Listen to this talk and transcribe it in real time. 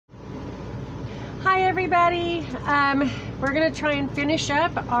Hi everybody. We're gonna try and finish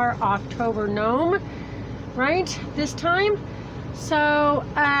up our October gnome, right, this time. So,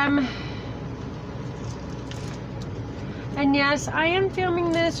 and yes, I am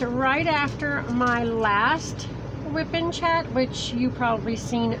filming this right after my last Wip Chat, which you probably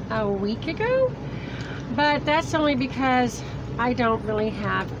seen a week ago. But that's only because I don't really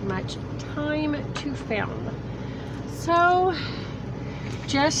have much time to film. So,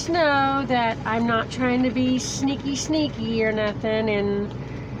 just know that I'm not trying to be sneaky or nothing and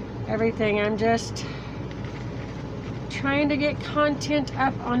everything. I'm just trying to get content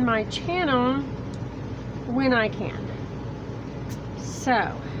up on my channel when I can.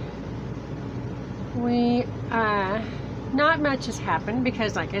 So, not much has happened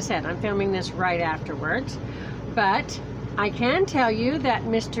because, like I said, I'm filming this right afterwards. But I can tell you that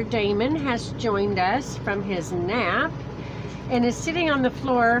Mr. Damon has joined us from his nap and is sitting on the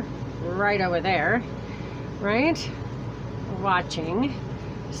floor right over there, right, watching.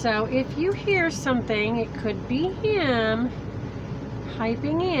 So if you hear something, it could be him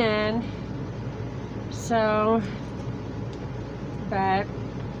piping in. So, but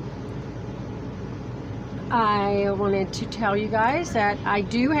I wanted to tell you guys that I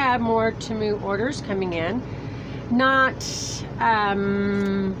do have more Temu orders coming in. Not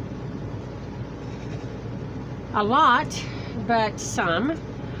a lot, but some.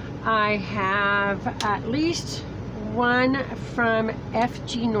 I have at least one from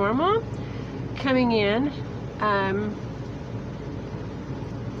FG Normal coming in, and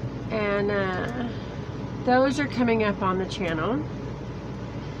those are coming up on the channel.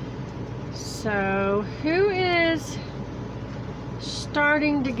 So, who is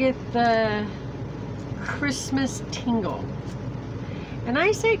starting to get the Christmas tingle? And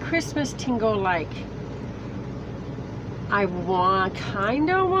I say Christmas tingle like I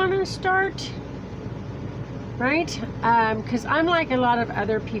kinda want to start, right? Because I'm like a lot of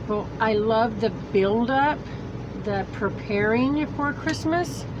other people. I love the build-up, the preparing for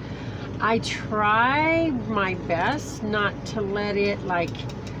Christmas. I try my best not to let it like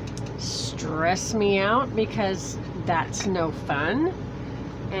stress me out, because that's no fun.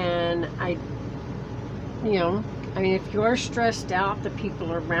 And I mean, if you're stressed out, the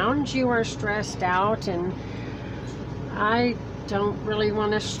people around you are stressed out, and I don't really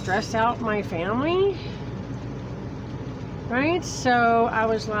want to stress out my family, right? So I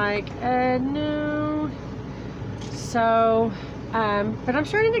was like, no. So, but I'm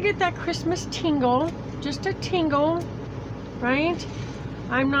starting to get that Christmas tingle, just a tingle, right?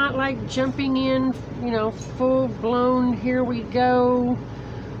 I'm not like jumping in, full blown, here we go,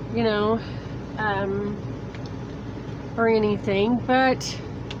 or anything, but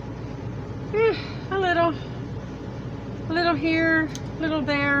a little here, a little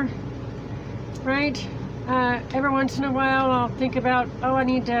there, right? Every once in a while I'll think about, oh, I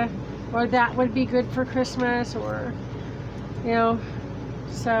need to, or that would be good for Christmas, or,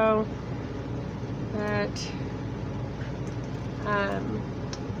 so, but,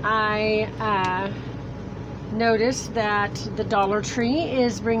 I noticed that the Dollar Tree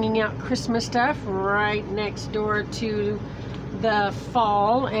is bringing out Christmas stuff right next door to the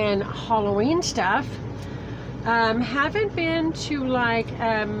fall and Halloween stuff. Haven't been to like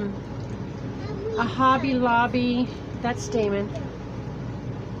a Hobby Lobby. That's Damon.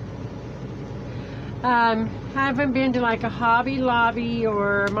 Haven't been to like a Hobby Lobby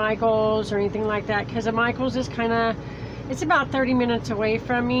or Michael's or anything like that, because a Michael's is it's about 30 minutes away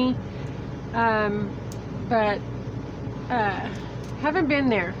from me. But haven't been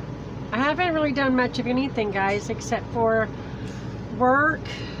there. I haven't really done much of anything, guys, except for work,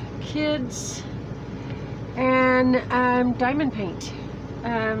 kids, and diamond paint.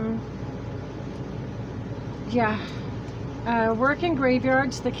 Yeah, work in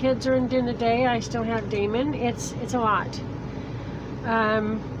graveyards. The kids are in during the day. I still have Damon. It's a lot.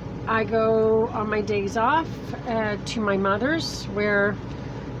 I go on my days off to my mother's, where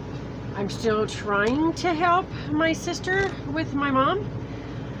I'm still trying to help my sister with my mom.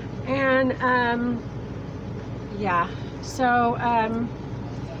 And yeah, so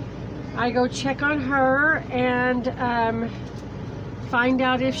I go check on her and find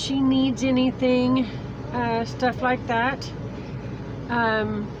out if she needs anything, stuff like that.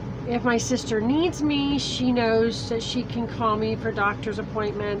 If my sister needs me, she knows that she can call me for doctor's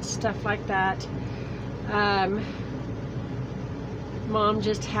appointments, stuff like that. Mom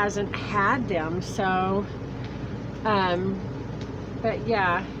just hasn't had them, so but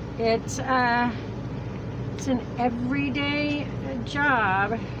yeah, it's an everyday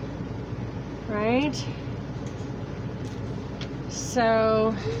job, right?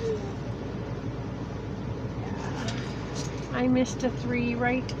 So I missed a 3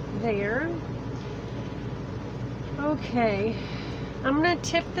 right there. Okay, I'm gonna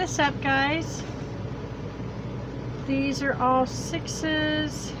tip this up, guys. These are all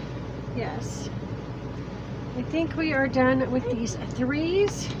 6s. Yes. I think we are done with these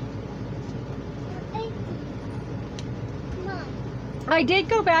 3s. I did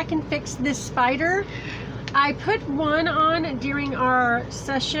go back and fix this spider. I put one on during our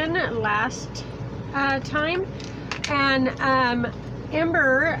session last time, and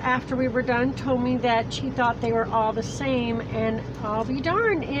Ember, after we were done, told me that she thought they were all the same, and I'll be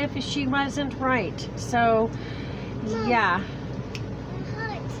darned if she wasn't right. So, Mom, yeah.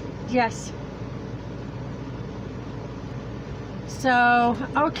 Yes. So,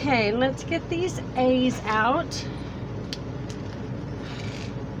 okay, let's get these A's out.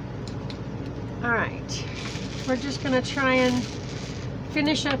 All right. We're just going to try and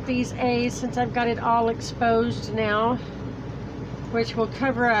finish up these A's since I've got it all exposed now, which will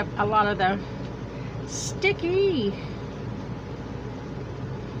cover up a lot of the sticky.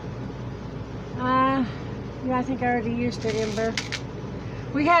 Yeah, I think I already used it, Ember.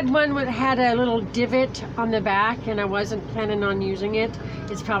 We had one that had a little divot on the back, and I wasn't planning on using it.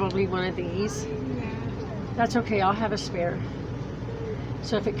 It's probably one of these. That's okay, I'll have a spare.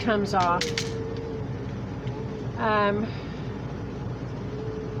 So if it comes off.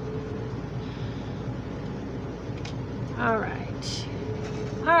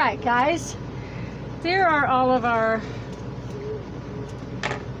 All right, guys. There are all of our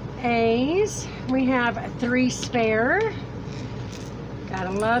A's. We have 3 spare.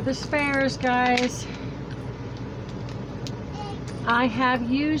 Gotta love the spares, guys. I have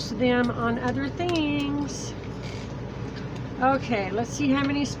used them on other things. Okay, let's see how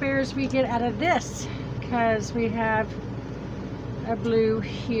many spares we get out of this, because we have a blue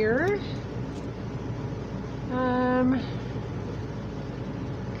here.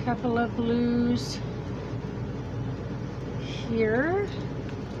 Couple of blues here.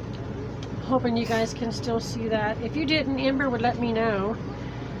 Hoping you guys can still see that. If you didn't, Ember would let me know.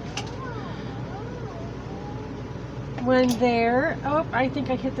 One there. Oh, I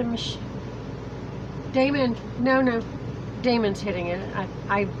think I hit the machine. Damon, no. Damon's hitting it.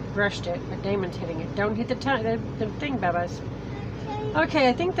 I brushed it, but Damon's hitting it. Don't hit the thing, Bubba's. Okay,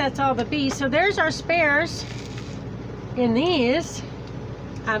 I think that's all the B's. So there's our spares in these.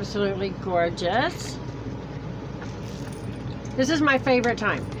 Absolutely gorgeous. This is my favorite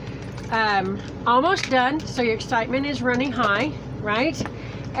time. Almost done, so your excitement is running high, right?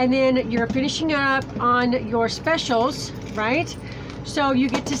 And then you're finishing up on your specials, right? So you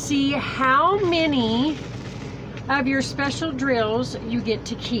get to see how many of your special drills you get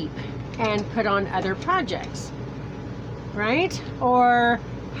to keep and put on other projects, right? Or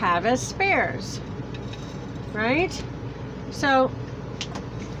have as spares, right? So,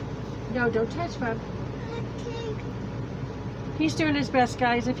 no, don't touch, Bub. He's doing his best,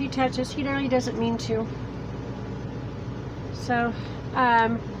 guys. If he touches, he really doesn't mean to. So,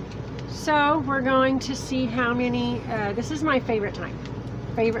 so we're going to see how many, this is my favorite time.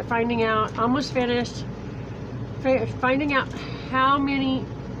 Finding out, almost finished, finding out how many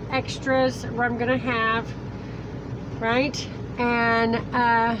extras I'm gonna have, right? And,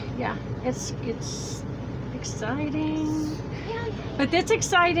 yeah, it's exciting. But it's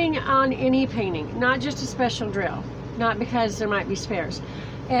exciting on any painting, not just a special drill. Not because there might be spares.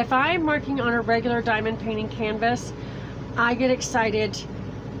 If I'm working on a regular diamond painting canvas, I get excited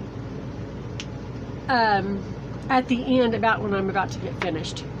at the end about when I'm about to get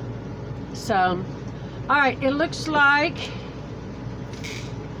finished. So, alright, it looks like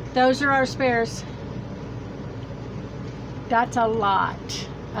those are our spares. That's a lot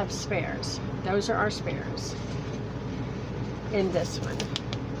of spares. Those are our spares in this one.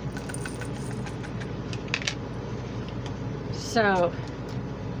 So,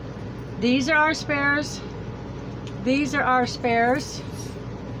 these are our spares. These are our spares.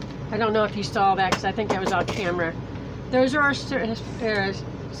 I don't know if you saw that because I think that was on camera. Those are our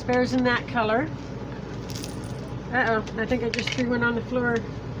spares in that color. Uh-oh, I think I just threw one on the floor.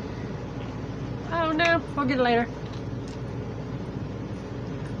 Oh no, we'll get it later.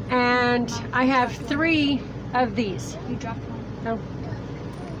 And I have 3 of these. You dropped one. No.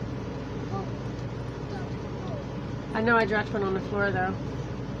 I know I dropped one on the floor though.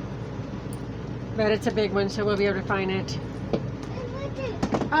 But it's a big one, so we'll be able to find it.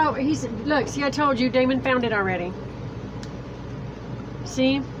 Oh, look, see, I told you, Damon found it already.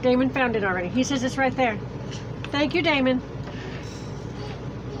 See, Damon found it already. He says it's right there. Thank you, Damon.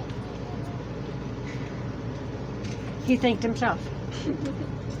 He thanked himself.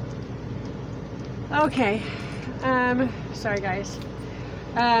 Okay, Sorry guys.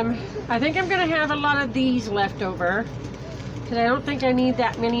 I think I'm gonna have a lot of these left over because I don't think I need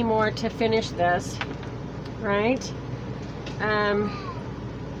that many more to finish this, right?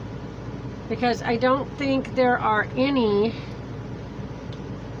 Because I don't think there are any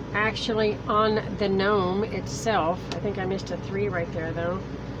actually on the gnome itself. I think I missed a 3 right there though.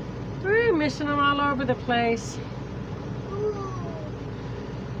 We're missing them all over the place.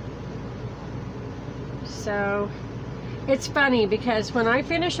 So it's funny because when I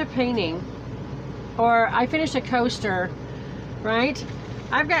finish a painting or I finish a coaster, right,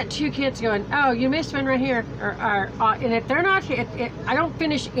 I've got 2 kids going, oh, you missed one right here, and if they're not here, I don't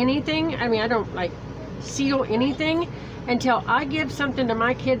finish anything. I mean, I don't like seal anything until I give something to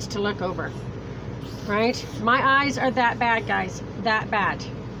my kids to look over, right? My eyes are that bad, guys, that bad,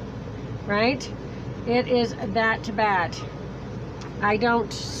 right? It is that bad. I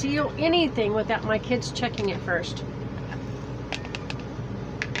don't seal anything without my kids checking it first.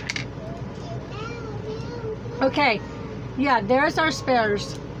 Okay, yeah, there's our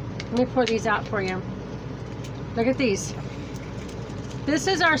spares. Let me pour these out for you. Look at these. This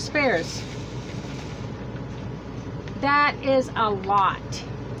is our spares. That is a lot.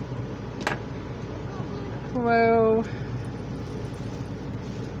 Whoa.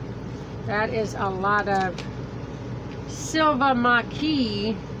 That is a lot of Silva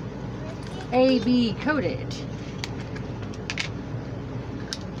Maki AB coated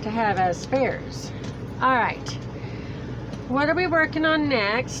to have as spares. All right, what are we working on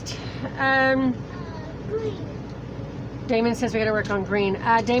next? Green. Damon says we gotta work on green.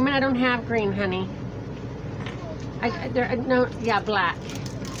 Damon, I don't have green, honey. No, yeah, black.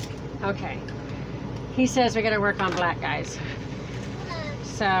 Okay. He says we gotta work on black, guys.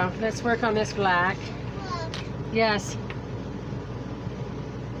 So let's work on this black. Yes.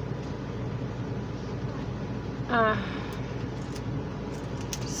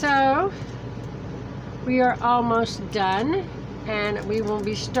 So we are almost done, and we will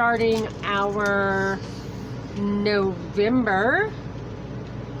be starting our November.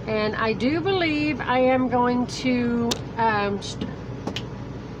 And I do believe I am going to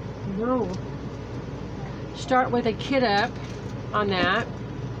start with a kit up on that.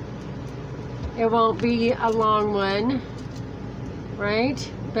 It won't be a long one,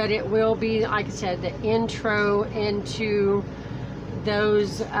 right? But it will be, like I said, the intro into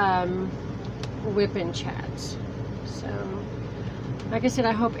those Wip Chats. So, like I said,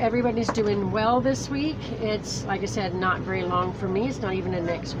 I hope everybody's doing well this week. It's, like I said, not very long for me. It's not even the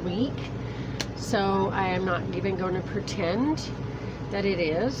next week. So I am not even going to pretend that it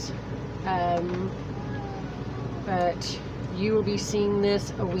is. But you will be seeing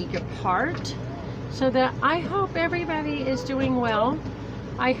this a week apart. So that I hope everybody is doing well.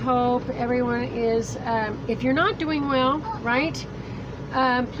 I hope everyone is, if you're not doing well, right,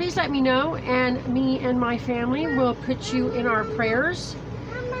 please let me know, and me and my family will put you in our prayers,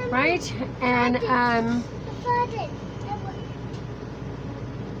 right? And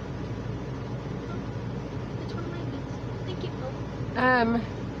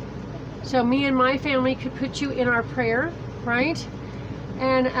so me and my family could put you in our prayer, right?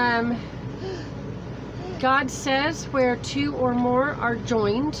 And God says where 2 or more are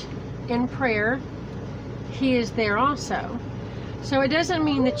joined in prayer, He is there also. So it doesn't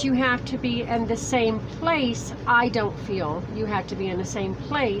mean that you have to be in the same place. I don't feel you have to be in the same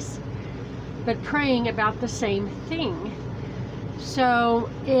place, but praying about the same thing. So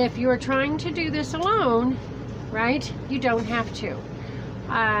if you're trying to do this alone, right, you don't have to.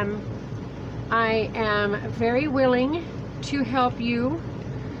 I am very willing to help you.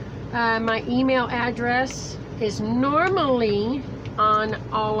 My email address is normally on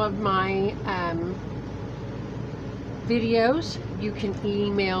all of my videos. You can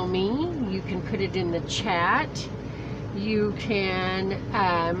email me. You can put it in the chat. You can,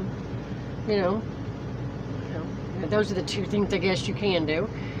 those are the 2 things I guess you can do,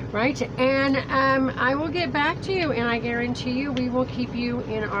 right? And I will get back to you, and I guarantee you we will keep you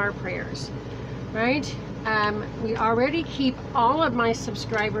in our prayers, right? We already keep all of my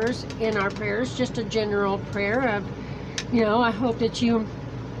subscribers in our prayers, just a general prayer of, I hope that you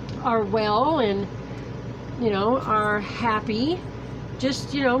are well and, are happy.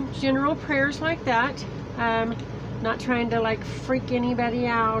 Just, general prayers like that. Not trying to, like, freak anybody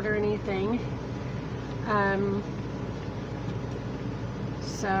out or anything.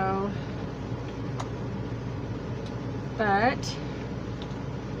 But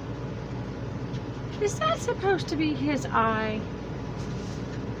is that supposed to be his eye?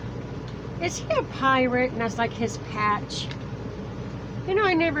 Is he a pirate and that's like his patch?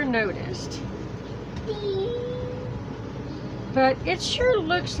 I never noticed. but it sure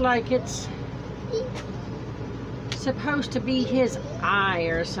looks like it's supposed to be his eye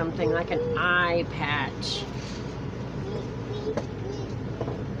or something, like an eye patch.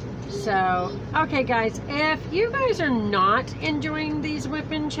 So, okay guys, if you guys are not enjoying these whip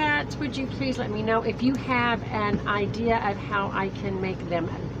chats, would you please let me know? If you have an idea of how I can make them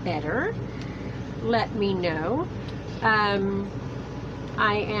better, let me know.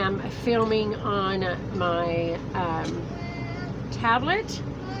 I am filming on my tablet,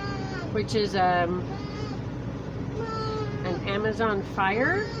 which is an Amazon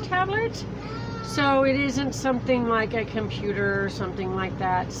Fire tablet. So it isn't something like a computer or something like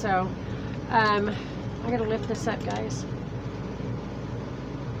that. So I gotta lift this up, guys.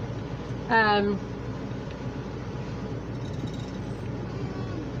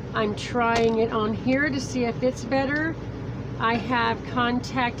 I'm trying it on here to see if it's better. I have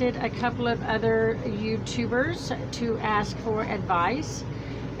contacted a couple of other YouTubers to ask for advice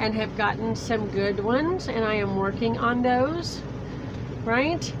and have gotten some good ones, and I am working on those,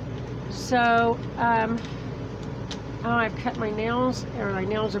 right? So, oh, I've cut my nails, or my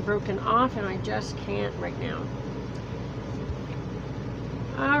nails are broken off, and I just can't right now.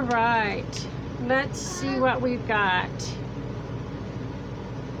 All right, let's see what we've got.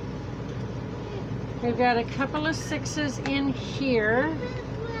 We've got a couple of 6s in here.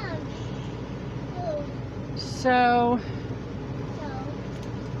 So,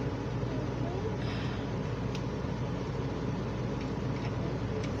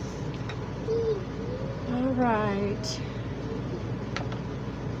 all right.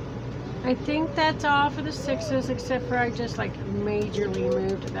 I think that's all for the 6s, except for I just like majorly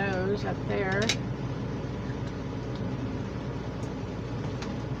moved those up there.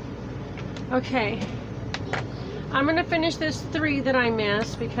 Okay, I'm gonna finish this 3 that I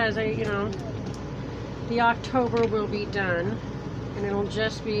missed because you know, the October will be done, and it'll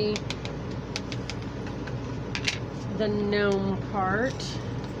just be the gnome part.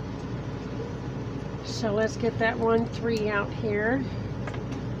 So let's get that 1-3 out here.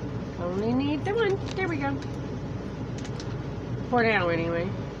 Only need the 1. There we go. For now, anyway.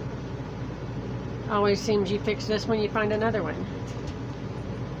 Always seems you fix this when you find another one.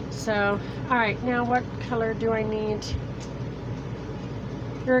 So, alright, now what color do I need?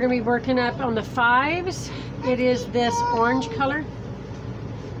 We're going to be working up on the 5s. It is this orange color.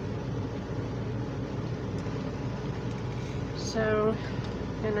 So,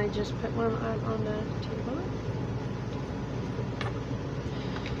 and I just put one on the table.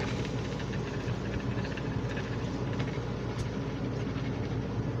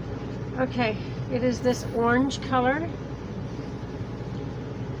 Okay, it is this orange color.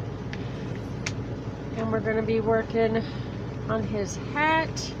 And we're going to be working on his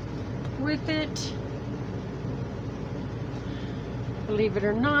hat with it. Believe it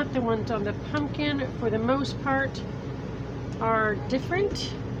or not, the ones on the pumpkin, for the most part, are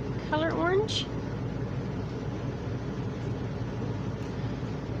different color orange.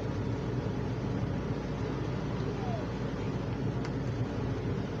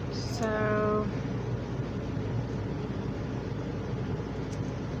 So,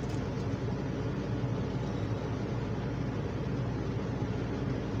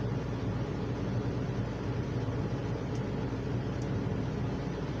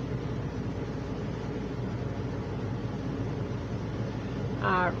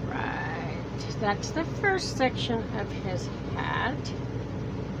 all right, that's the first section of his hat.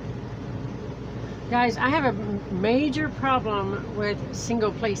 Guys, I have a major problem with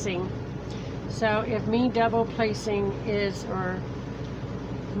single placing. So if me double placing is, or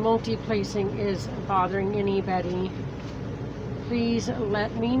multi-placing is bothering anybody, please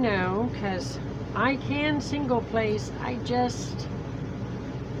let me know, because I can single place. I just,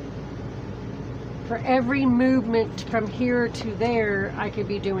 for every movement from here to there, I could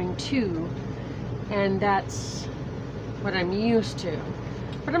be doing 2, and that's what I'm used to.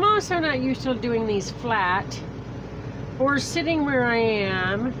 But I'm also not used to doing these flat, or sitting where I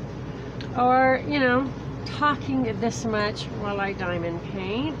am, or, you know, talking this much while I diamond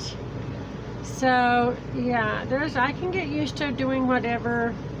paint. So, yeah, I can get used to doing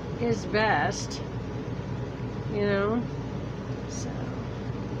whatever is best, you know, so.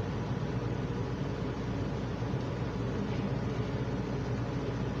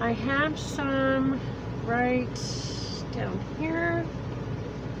 I have some right down here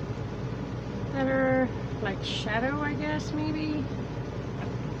that are like shadow, I guess, maybe.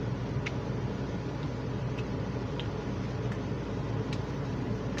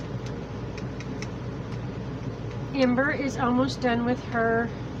 Ember is almost done with her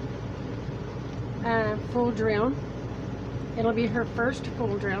full drill. it'll be her first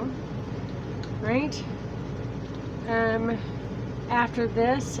full drill, right? After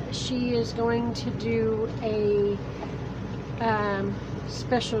this, she is going to do a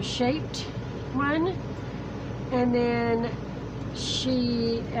special shaped one, and then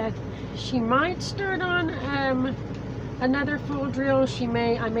she might start on another full drill.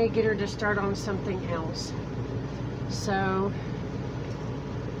 I may get her to start on something else. So,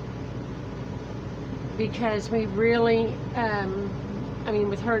 because we really, I mean,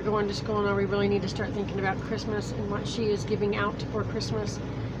 with her going to school now, we really need to start thinking about Christmas and what she is giving out for Christmas.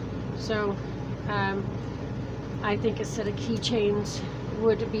 So, I think a set of keychains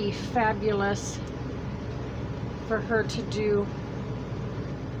would be fabulous for her to do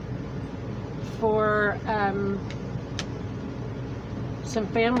for some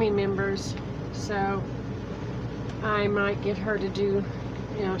family members. So I might get her to do,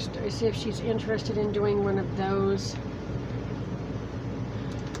 you know, see if she's interested in doing one of those.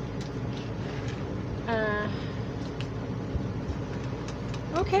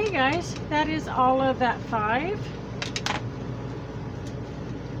 Okay guys, that is all of that 5.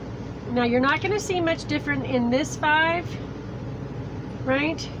 Now you're not going to see much different in this 5,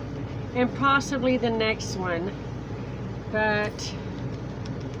 right? And possibly the next one, but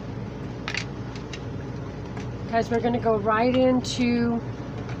because we're going to go right into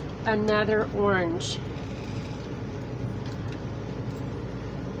another orange,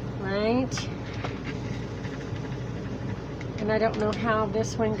 right? And I don't know how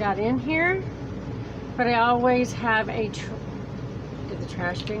this one got in here, but I always have a did the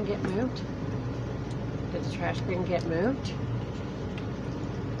trash bin get moved? Did the trash bin get moved?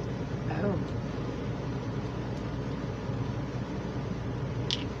 Oh.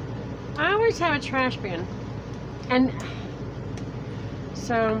 I always have a trash bin. And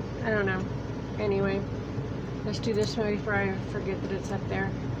so, I don't know. Anyway, let's do this one before I forget that it's up there.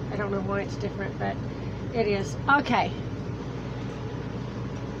 I don't know why it's different, but it is. Okay.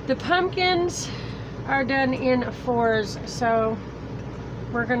 The pumpkins are done in 4s, so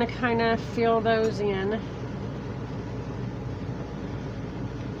we're going to kind of fill those in.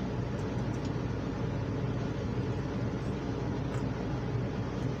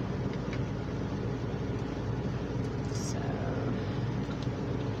 So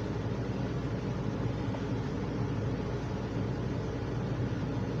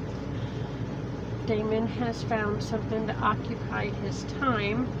Damon has found something to occupy his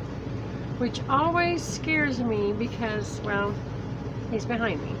time, which always scares me because, well, he's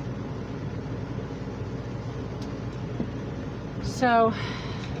behind me. So,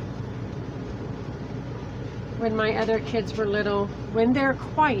 when my other kids were little, when they're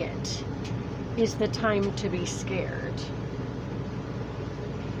quiet is the time to be scared.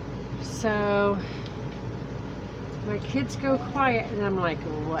 So, my kids go quiet and I'm like,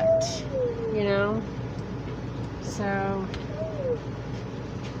 what? You know? So,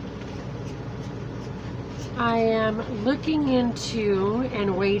 I am looking into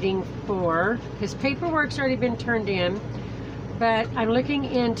and waiting for, his paperwork's already been turned in, but I'm looking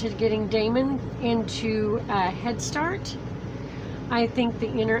into getting Damon into Head Start. I think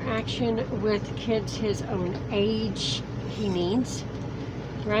the interaction with kids his own age he needs,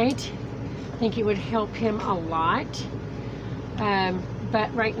 right? I think it would help him a lot,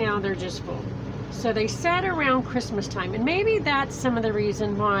 but right now they're just full. So they said around Christmas time, and maybe that's some of the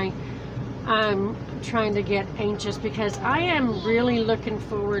reason why I'm trying to get anxious, because I am really looking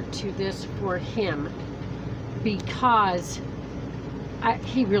forward to this for him, because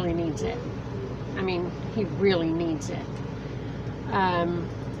he really needs it. I mean, he really needs it.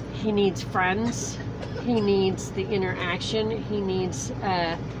 He needs friends. He needs the interaction. He needs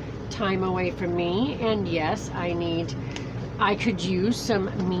time away from me. And yes, I could use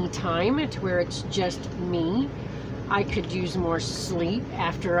some me time to where it's just me. I could use more sleep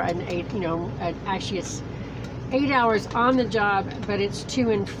after an 8, actually it's 8 hours on the job, but it's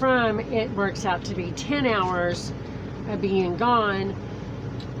to and from. It works out to be 10 hours of being gone.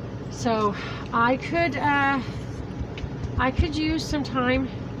 So I could use some time.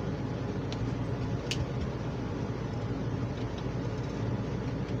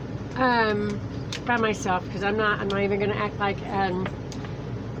 By myself, because I'm not even going to act like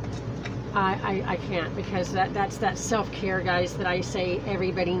I can't, because that's that self-care, guys, that I say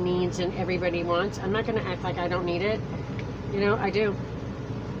everybody needs and everybody wants. I'm not going to act like I don't need it. You know, I do.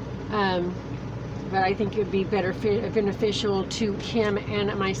 But I think it would be beneficial to him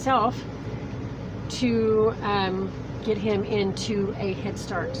and myself to get him into a Head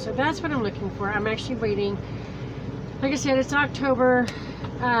Start. So that's what I'm looking for. I'm actually waiting. Like I said, it's October.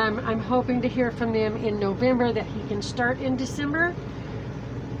 I'm hoping to hear from them in November that he can start in December,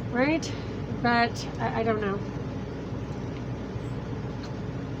 right? But I don't know.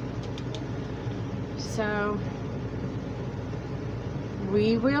 So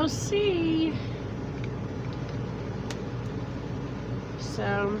we will see.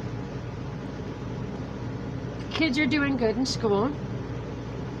 So kids are doing good in school.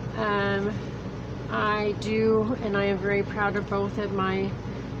 I do, and I am very proud of both of my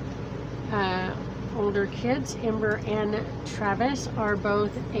older kids. Ember and Travis are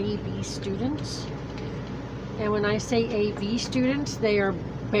both AB students. And when I say AB students, they are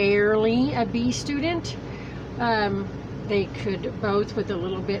barely a B student. They could both, with a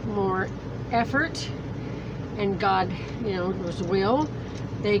little bit more effort and God, His will,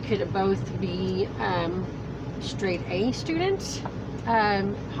 they could both be straight A students,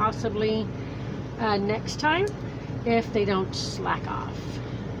 possibly next time, if they don't slack off.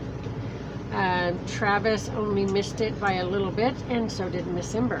 Travis only missed it by a little bit, and so did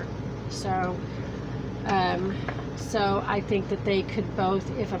Miss Ember. So I think that they could both,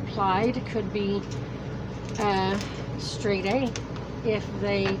 if applied, could be straight A if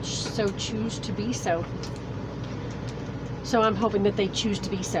they so choose to be so. So I'm hoping that they choose to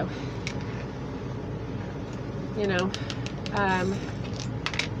be so.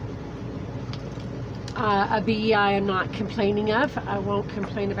 A B I am not complaining of. I won't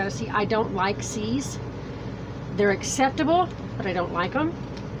complain about a C. I don't like C's. They're acceptable, but I don't like them.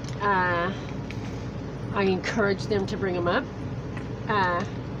 I encourage them to bring them up.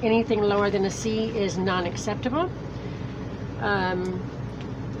 Anything lower than a C is non-acceptable.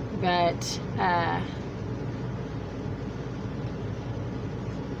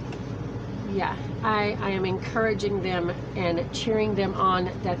 Yeah, I am encouraging them and cheering them on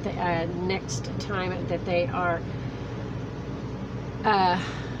that the next time that they are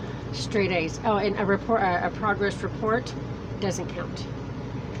straight A's. Oh, and a progress report doesn't count.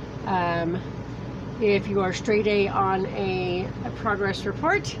 If you are straight A on a progress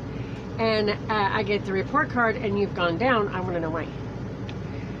report and I get the report card and you've gone down, I want to know why.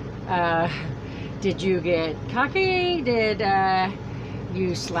 Did you get cocky? Did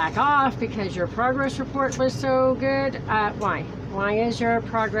you slack off because your progress report was so good? Why? Why is your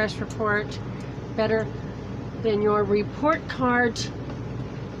progress report better than your report card?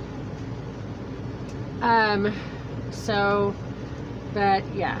 But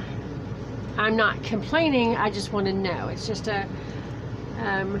yeah, I'm not complaining. I just want to know. It's just a,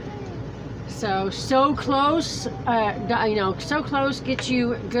 so close, so close gets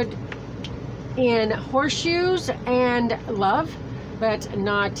you good in horseshoes and love, but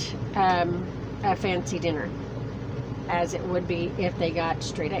not a fancy dinner, as it would be if they got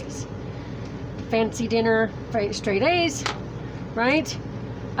straight A's. Fancy dinner, straight A's, right?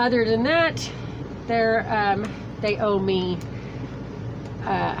 Other than that, they owe me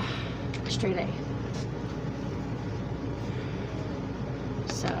straight A.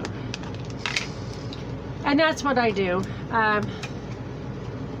 So, and that's what I do.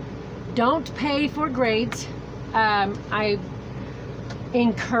 Don't pay for grades. I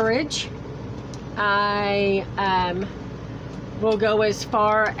encourage. I will go as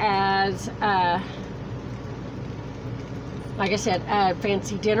far as, like I said,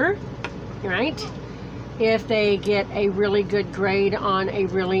 fancy dinner, right? If they get a really good grade on a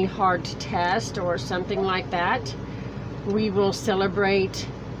really hard test or something like that, we will celebrate,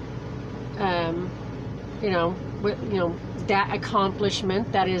 that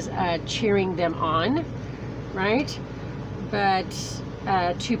accomplishment. That is cheering them on, right? But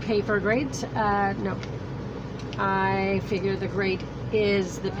to pay for grades, no. I figure the grade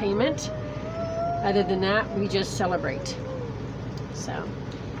is the payment. Other than that, we just celebrate. So,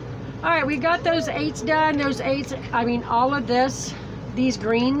 all right, we got those 8s done. Those 8s, I mean, all of this, these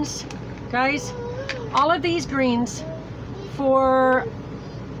greens, guys, all of these greens for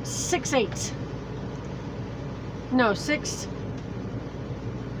 6 8s. No,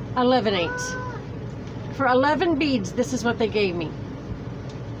 11 8s. For 11 beads, this is what they gave me.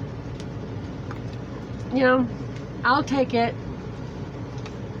 I'll take it.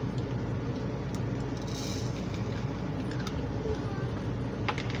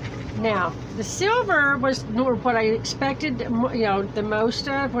 Now, the silver was what I expected, the most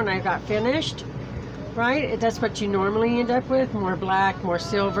of when I got finished, right? That's what you normally end up with, more black, more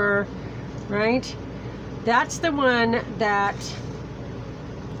silver, right? That's the one that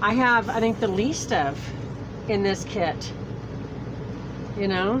I have, I think, the least of in this kit,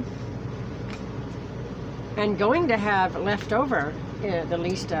 and going to have left over the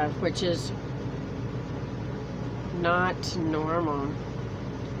least of, which is not normal.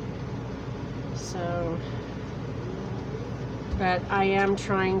 So, but I am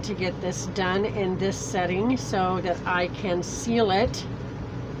trying to get this done in this setting so that I can seal it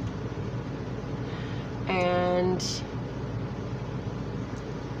and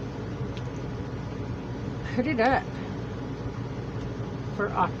put it up for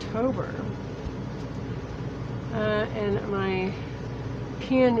October. And my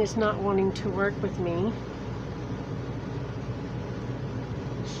pen is not wanting to work with me.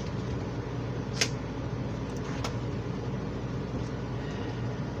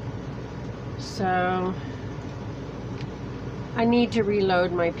 So I need to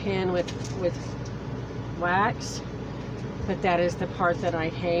reload my pen with wax, but that is the part that I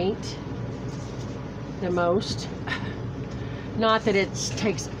hate the most. Not that it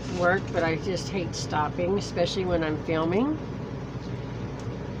takes work, but I just hate stopping, especially when I'm filming,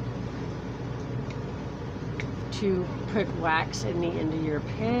 to put wax in the end of your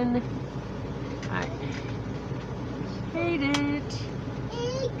pen. I hate it.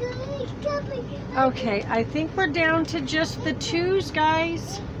 Okay, I think we're down to just the 2s,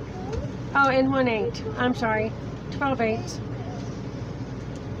 guys. Oh, and 1 8. I'm sorry, 12 8s.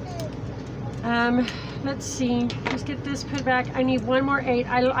 Let's see. Let's get this put back. I need 1 more 8.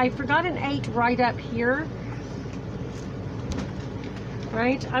 I forgot an 8 right up here.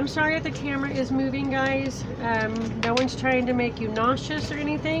 Right? I'm sorry if the camera is moving, guys. No one's trying to make you nauseous or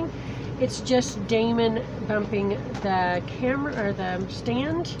anything. It's just Damon bumping the camera or the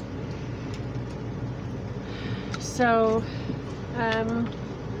stand. So,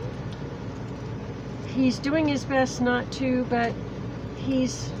 he's doing his best not to, but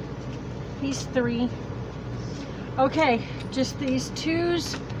he's 3. Okay, just these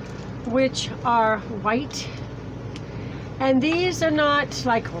 2s, which are white. And these are not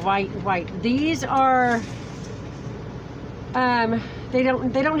like white. These are, they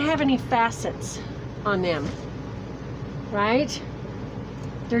don't have any facets on them, right?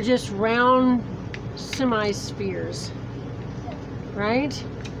 They're just round semi-spheres, right?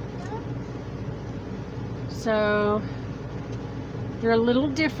 So they're a little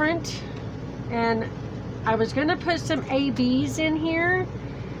different, and I was gonna put some ABs in here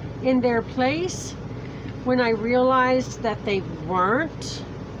in their place when I realized that they weren't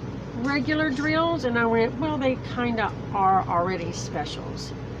regular drills, and I went, well, they kind of are already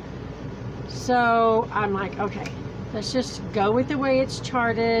specials. So I'm like, okay, let's just go with the way it's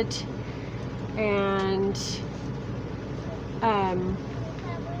charted, and so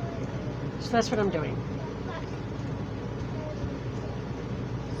that's what I'm doing.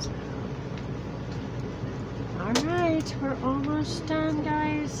 Alright, we're almost done,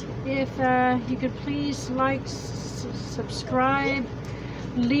 guys. If you could please like, subscribe,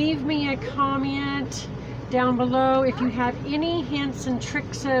 leave me a comment down below if you have any hints and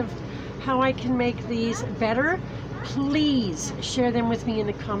tricks of how I can make these better. Please share them with me in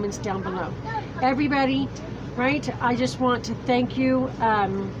the comments down below. Everybody, right, I just want to thank you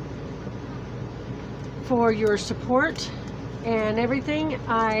for your support and everything.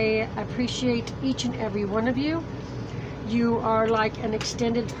 I appreciate each and every one of you. You are like an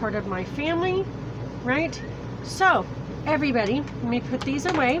extended part of my family, right? So, everybody, let me put these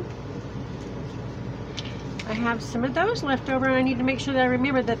away. I have some of those left over, and I need to make sure that I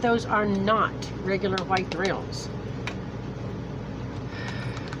remember that those are not regular white drills.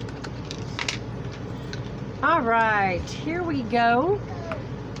 All right, here we go.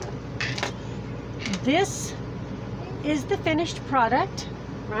 This is the finished product,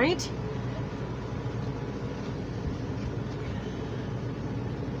 right?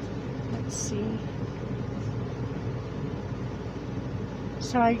 Let's see.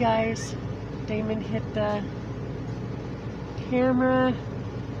 Sorry, guys. Damon hit the camera.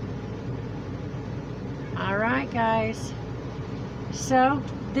 All right, guys. So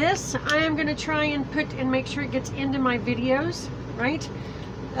this I am going to try and put and make sure it gets into my videos, right?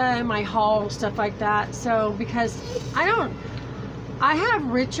 My haul, stuff like that. So because I have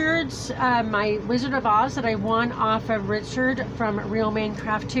Richard's, my Wizard of Oz that I won off of Richard from Real Man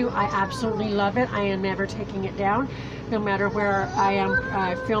Craft 2. I absolutely love it. I am never taking it down. No matter where I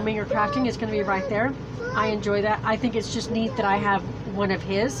am filming or crafting, it's going to be right there. I enjoy that. I think it's just neat that I have one of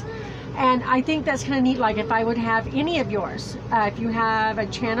his. And I think that's kind of neat, like if I would have any of yours. If you have a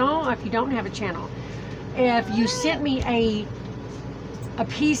channel, if you don't have a channel. If you sent me a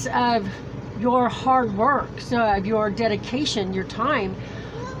piece of your hard work, so of your dedication, your time,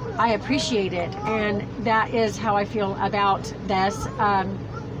 I appreciate it, and that is how I feel about this.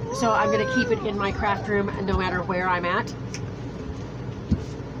 So I'm going to keep it in my craft room no matter where I'm at.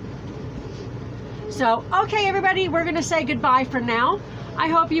 So okay, everybody, we're going to say goodbye for now. I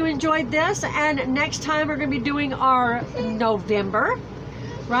hope you enjoyed this, and next time we're going to be doing our November,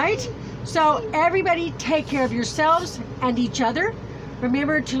 right? So everybody take care of yourselves and each other.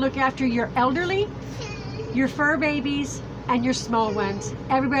 Remember to look after your elderly, your fur babies, and your small ones.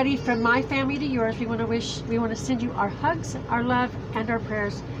 Everybody, from my family to yours, we want to send you our hugs, our love, and our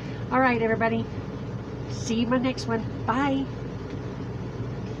prayers. All right, everybody. See you in my next one. Bye.